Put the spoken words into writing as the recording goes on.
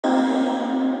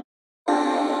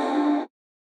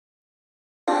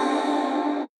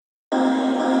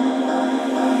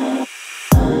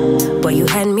Boy, you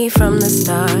had me from the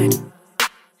start.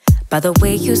 By the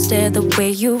way you stared, the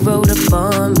way you rolled up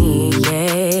on me,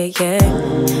 yeah, yeah.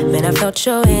 Man, I felt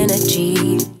your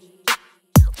energy.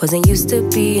 Wasn't used to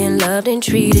being loved and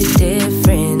treated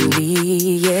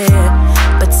differently,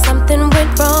 yeah. But something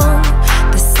went wrong,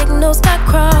 the signals got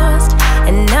crossed,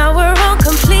 and now we're on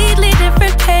completely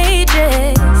different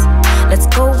pages. Let's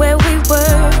go where we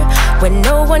were, where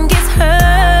no one gets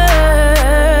hurt.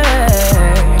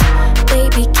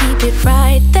 Baby, keep it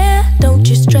right there, don't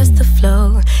you stress the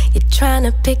flow. You're trying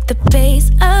to pick the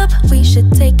pace up, we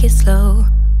should take it slow.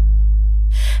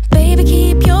 Baby,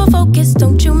 keep your focus,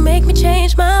 don't you make me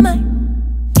change my mind.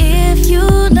 If you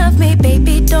love me,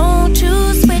 baby, don't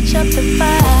you switch up the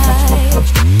vibe.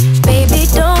 Baby,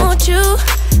 don't you,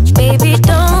 baby,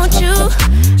 don't you,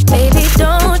 baby,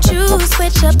 don't you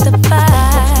switch up the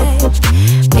vibe.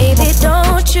 Baby,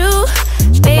 don't you,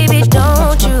 baby,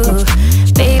 don't you,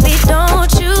 baby,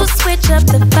 don't you switch up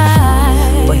the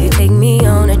vibe. Boy, you take me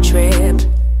on a trip,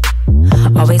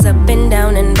 always up and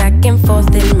down and back and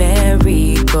forth in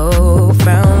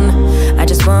merry-go-round. I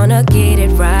just wanna get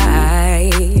it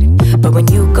right, but when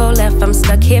you go left, I'm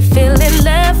stuck here feeling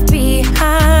left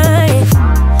behind.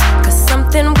 Cause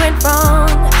something went wrong,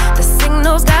 the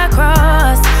signals got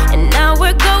crossed, and now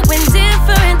we're going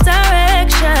different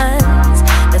directions.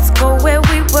 Let's go where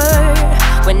we were,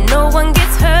 where no one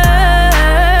gets hurt.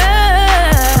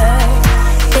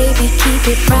 Baby, keep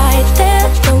it right there,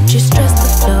 don't you stress the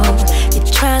flow.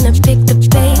 Trying to pick the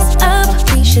pace up,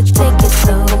 we should take it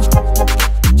slow.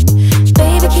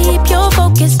 Baby, keep your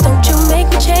focus, don't you make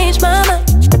me change my mind.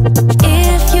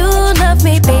 If you love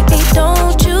me, baby,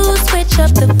 don't you switch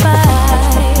up the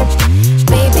vibe.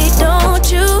 Baby, don't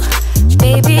you,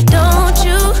 baby, don't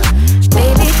you,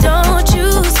 baby, don't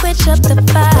you switch up the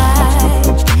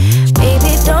vibe.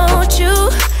 Baby, don't you,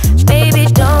 baby,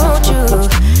 don't you,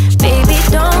 baby,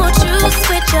 don't you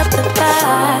switch up the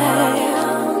vibe.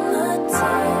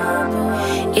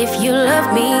 If you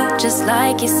love me just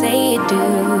like you say you do,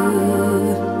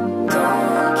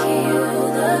 don't kill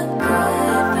the good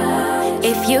vibes.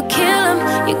 If you kill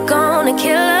them, you're gonna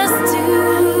kill us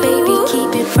too. Baby,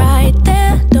 keep it right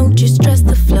there, don't you stress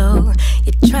the flow.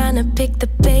 You're trying to pick the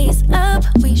pace up,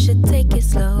 we should take it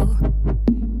slow.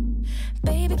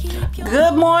 Baby, keep your...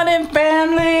 Good morning,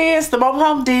 family. It's the Mobile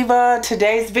Home Diva.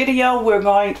 Today's video,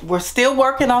 we're still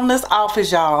working on this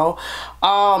office, y'all.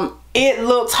 It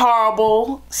looks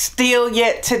horrible still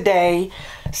yet today.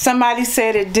 Somebody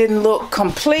said it didn't look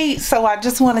complete, so I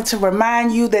just wanted to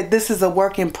remind you that this is a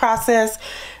work in process.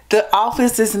 The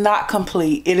office is not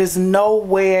complete. It is no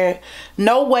way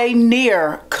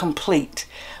near complete.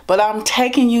 But I'm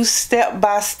taking you step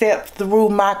by step through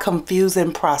my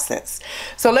confusing process.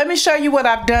 So let me show you what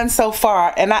I've done so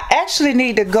far. And I actually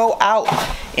need to go out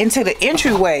into the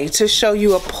entryway to show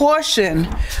you a portion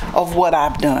of what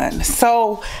I've done.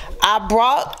 So I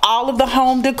brought all of the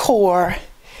home decor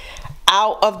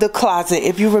out of the closet.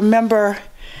 If you remember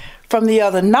from the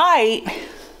other night,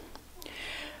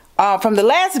 from the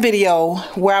last video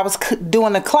where I was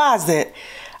doing the closet,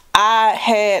 I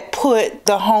had put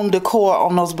the home decor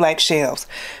on those black shelves.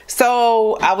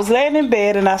 So I was laying in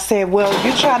bed and I said, well,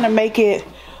 you're trying to make it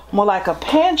more like a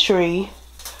pantry.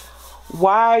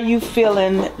 Why are you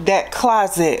filling that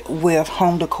closet with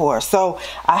home decor? So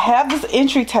I have this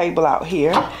entry table out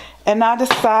here and I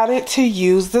decided to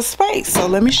use the space. So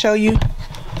let me show you.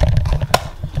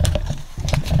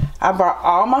 I brought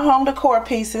all my home decor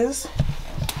pieces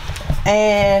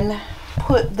and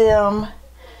put them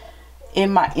in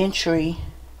my entry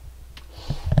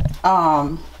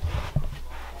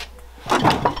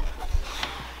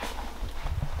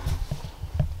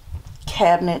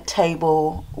cabinet,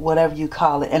 table, whatever you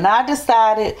call it. And I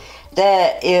decided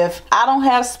that if I don't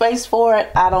have space for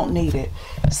it, I don't need it.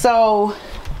 So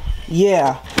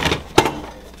yeah,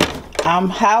 I'm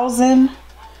housing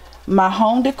my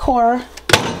home decor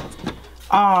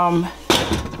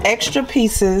extra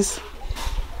pieces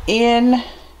in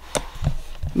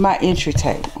my entry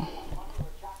table.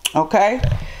 Okay,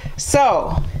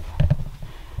 so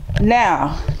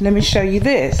now let me show you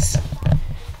this.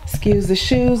 Excuse the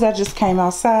shoes, I just came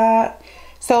outside.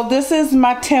 So this is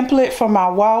my template for my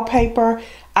wallpaper.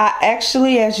 I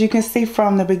actually, as you can see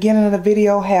from the beginning of the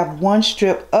video, have one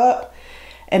strip up,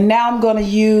 and now I'm going to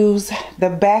use the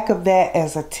back of that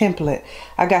as a template.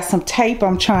 I got some tape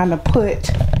I'm trying to put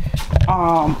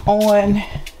on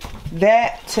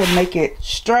that to make it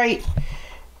straight.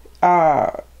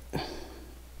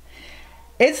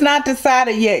 It's not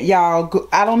decided yet, y'all.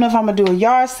 I don't know if I'm gonna do a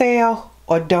yard sale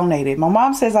or donate it. My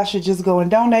mom says I should just go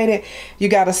and donate it. You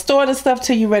gotta store the stuff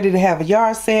till you're ready to have a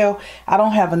yard sale. I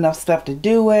don't have enough stuff to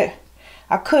do it.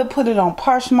 I could put it on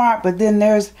Poshmark, but then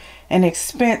there's an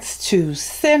expense to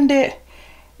send it.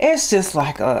 It's just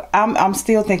like I'm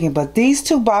still thinking, but these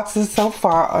 2 boxes so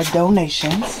far are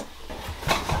donations.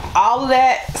 All of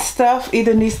that stuff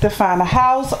either needs to find a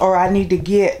house or I need to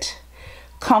get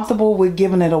comfortable with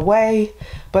giving it away.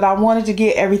 But I wanted to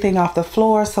get everything off the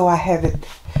floor, so I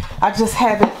just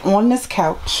have it on this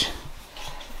couch.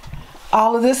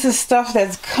 All of this is stuff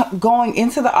that's going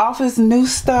into the office, new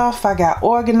stuff. I got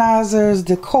organizers,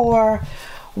 decor,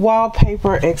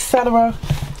 wallpaper, etc.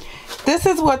 This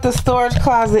is what the storage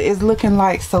closet is looking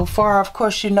like so far. Of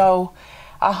course, you know,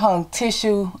 I hung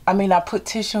tissue. I put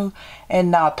tissue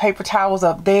and paper towels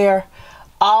up there.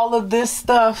 All of this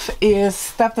stuff is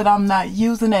stuff that I'm not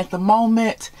using at the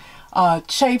moment.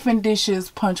 Chafing dishes,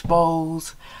 punch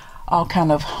bowls, all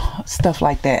kind of stuff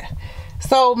like that.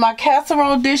 So my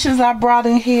casserole dishes I brought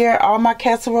in here. All my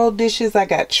casserole dishes. I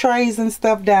got trays and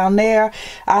stuff down there.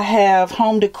 I have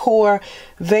home decor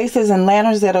vases and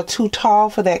lanterns that are too tall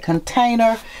for that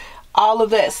container. All of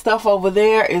that stuff over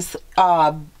there is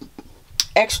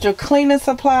extra cleaning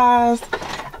supplies.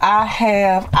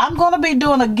 I'm going to be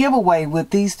doing a giveaway with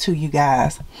these 2, you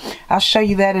guys. I'll show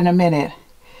you that in a minute.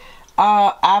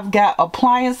 I've got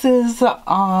appliances that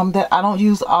I don't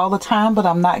use all the time, but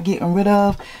I'm not getting rid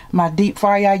of. My deep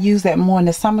fryer, I use that more in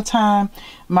the summertime.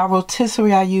 My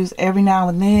rotisserie, I use every now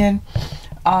and then.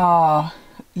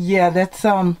 Yeah, that's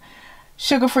some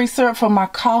sugar-free syrup for my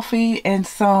coffee and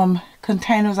some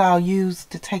containers I'll use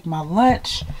to take my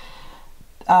lunch.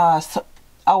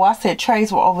 Oh, I said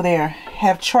trays were over there.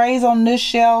 Have trays on this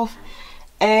shelf,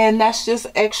 and that's just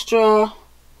extra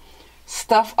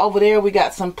stuff over there. We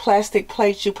got some plastic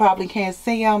plates, you probably can't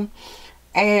see them,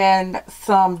 and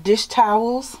some dish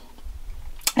towels,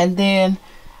 and then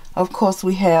of course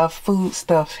we have food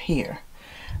stuff here.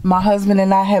 My husband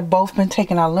and I have both been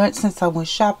taking our lunch since I went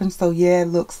shopping, so yeah, it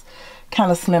looks kind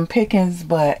of slim pickings,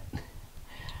 but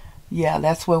yeah,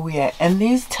 that's where we at. And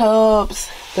these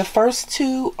tubs, the first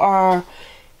 2 are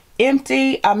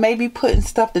empty. I may be putting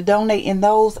stuff to donate in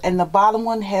those, and the bottom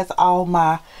one has all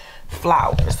my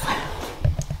flowers.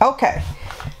 Okay,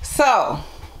 so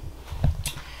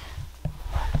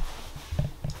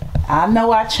I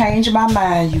know I changed my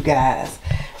mind, you guys.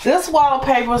 This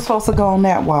wallpaper is supposed to go on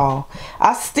that wall.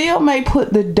 I still may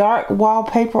put the dark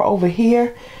wallpaper over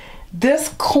here. This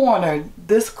corner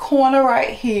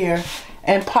right here,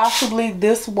 and possibly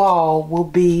this wall will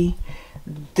be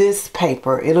this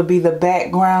paper. It'll be the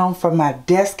background for my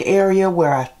desk area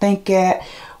where I think at,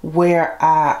 where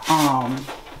I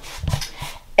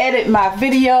edit my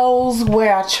videos,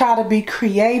 where I try to be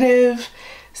creative.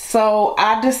 So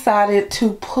I decided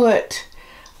to put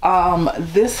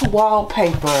this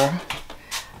wallpaper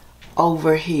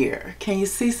over here. Can you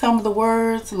see some of the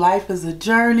words? Life is a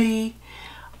journey.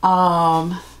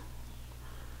 Not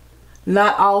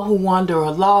all who wander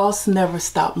are lost. Never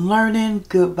stop learning.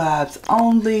 Good vibes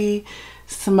only.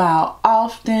 Smile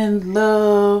often.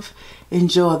 Love.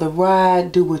 Enjoy the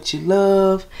ride. Do what you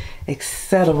love,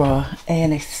 etc.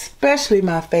 And especially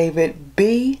my favorite,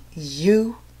 be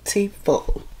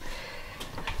beautiful.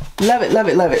 Love it, love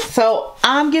it, love it. So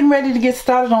I'm getting ready to get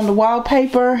started on the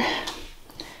wallpaper.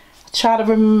 Try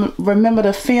to remember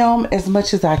to film as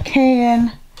much as I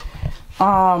can.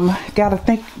 Gotta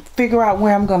figure out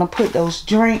where I'm gonna put those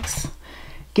drinks,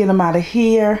 get them out of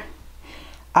here.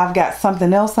 I've got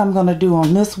something else I'm gonna do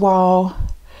on this wall.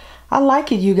 I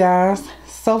like it, you guys.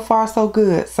 So far so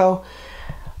good. So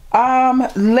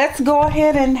let's go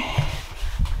ahead and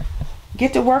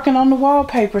get to working on the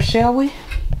wallpaper, shall we?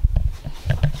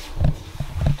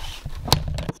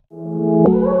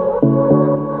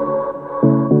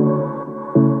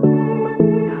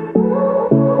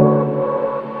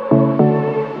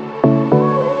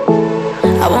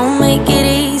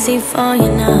 For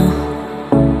you now,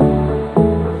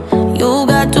 you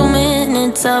got 2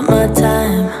 minutes of my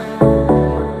time,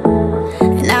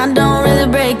 and I don't really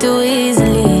break too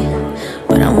easily,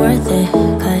 but I'm worth it,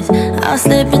 'cause I'll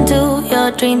slip into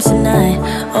your dreams tonight.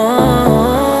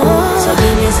 Oh, so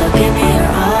give me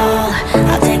your all.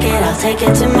 I'll take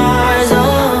it to Mars.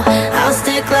 Oh, I'll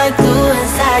stick like glue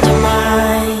inside your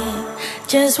mind.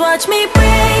 Just watch me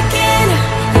breaking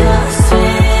your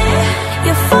sweat.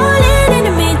 You're falling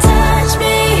into me, touch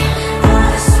me,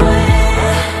 I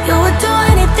swear. You would do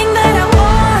anything that I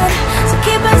want, so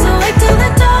keep us awake till the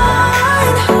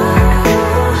dawn.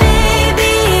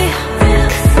 Baby, feel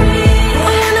free. I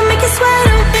wanna make you sweat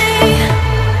on me.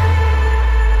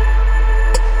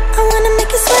 I wanna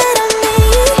make you sweat on me.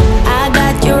 I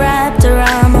got you wrapped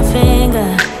around my finger,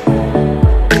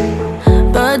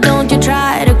 but don't you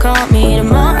try to call me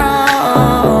tomorrow.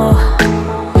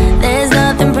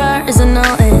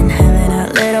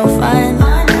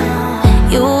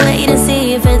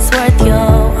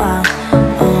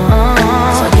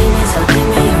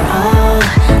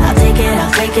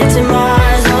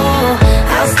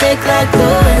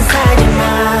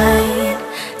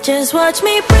 watch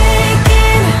me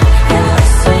breaking. I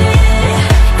swear,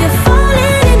 you're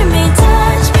falling into me,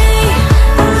 touch me.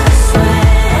 I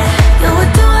swear, you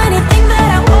would do anything that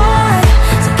I want,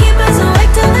 so keep us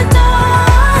awake till the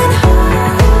dawn.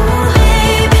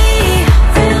 Baby,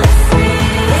 feel free.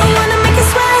 I wanna make you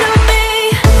sweat on me.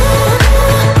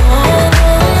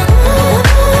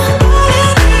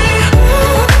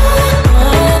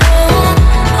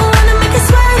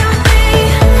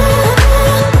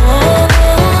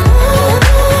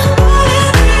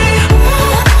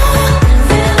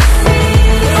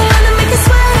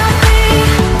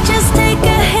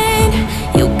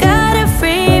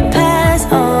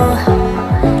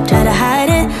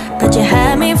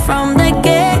 From the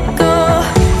get-go,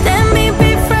 let me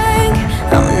be frank,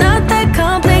 I'm not that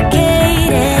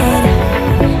complicated.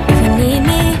 If you need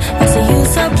me, what's the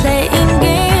use of playing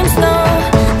games? No,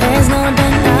 there's no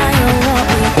denying what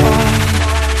we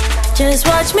want. Just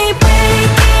watch me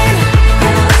breaking.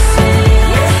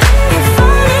 You're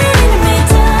falling into me,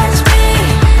 touch me.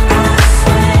 I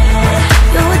swear,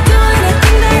 you would do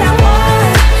anything that I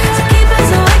want, so keep us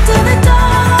awake till the dawn.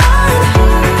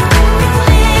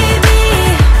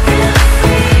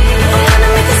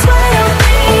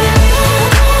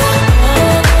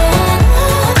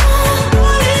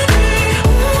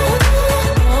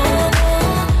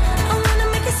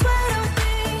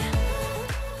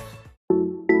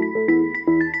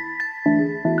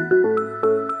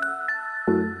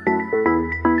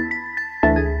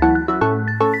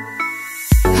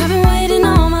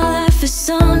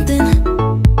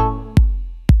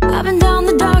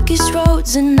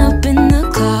 Roads and up in the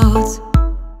clouds,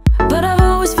 but I've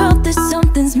always felt that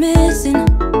something's missing.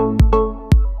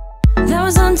 That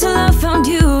was until I found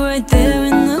you right there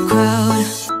in the crowd.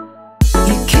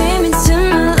 You came into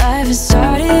my life and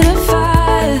started a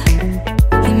fire.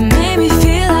 You made me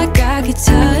feel like I could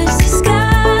touch the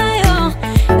sky. Oh,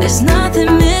 there's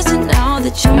nothing missing now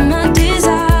that you're my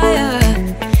desire.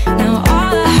 Now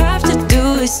all I have to do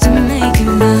is to make you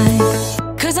mine.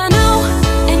 'Cause I know,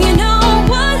 and you know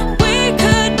what we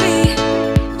could be.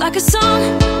 Like a song,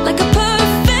 like a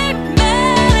perfect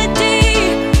melody.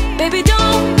 Baby,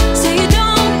 don't say you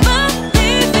don't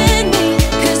believe in me,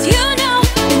 'cause you know,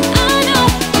 and I know,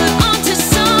 we're onto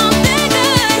something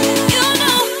good. You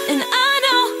know, and I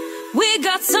know, we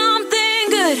got something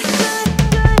good.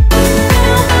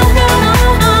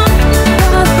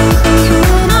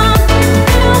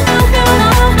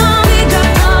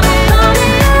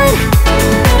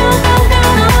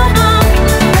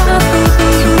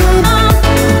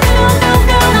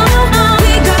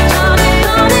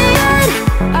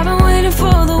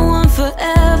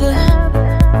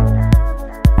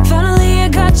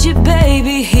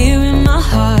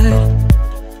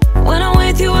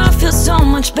 So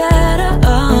much better,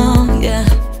 oh yeah.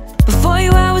 Before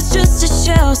you I was just a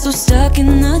shell, so stuck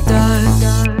in the dark.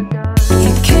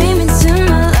 You came into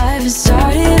my life and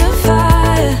started a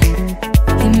fire.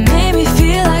 You made me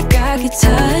feel like I could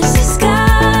touch the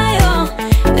sky. Oh,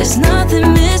 there's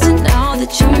nothing missing now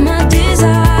that you're my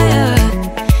desire.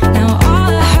 Now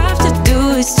all I have to do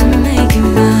is to make you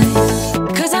mine.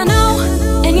 'Cause I know,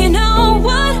 and you know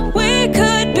what we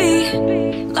could be.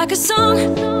 Like a song,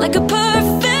 like a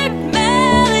perfect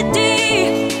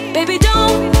melody. Baby,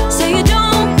 don't say you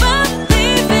don't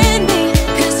believe in me,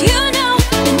 'cause you know,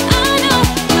 and I know,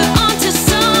 we're onto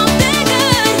something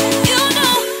good. You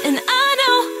know, and I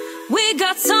know, we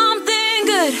got something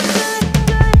good.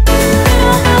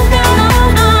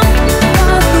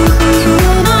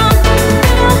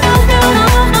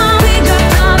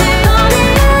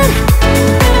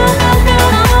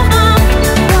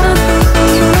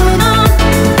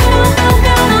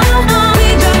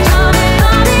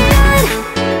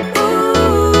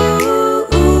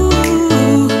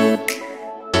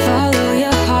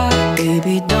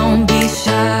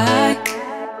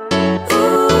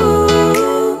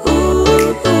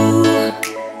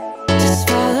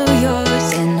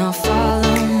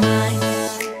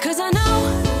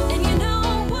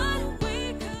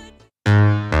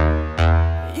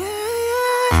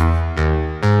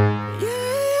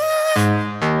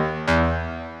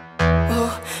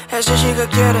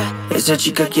 Esa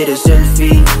chica quiere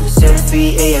selfie,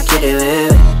 selfie, ella quiere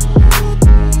ver.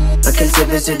 Pa' que el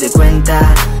CP se dé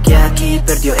cuenta que aquí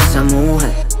perdió esa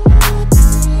mujer.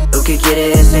 Lo que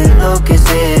quiere es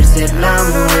enloquecer, ser la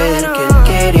mujer que él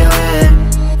quería ver.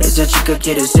 Esa chica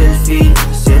quiere selfie,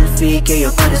 selfie, que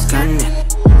yo parezca en él.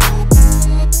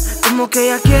 Como que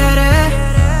ella quiere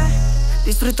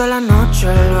disfruta la noche,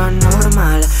 lo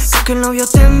anormal. Creo que el novio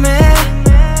teme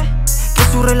que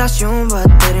su relación va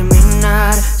a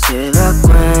terminar. Se da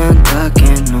cuenta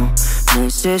que no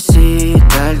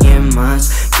necesita alguien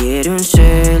más. Quiere un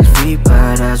selfie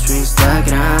para su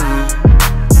Instagram.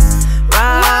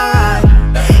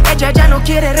 Ella ya no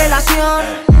quiere relación,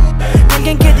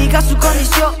 alguien que diga su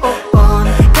condición,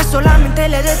 que solamente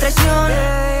le dé traición,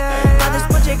 para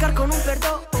después llegar con un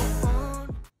perdón.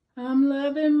 I'm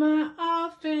loving my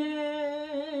office.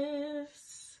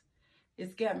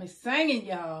 It's got me singing,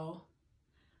 y'all.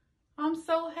 I'm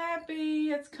so happy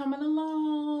it's coming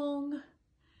along.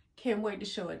 Can't wait to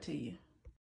show it to you.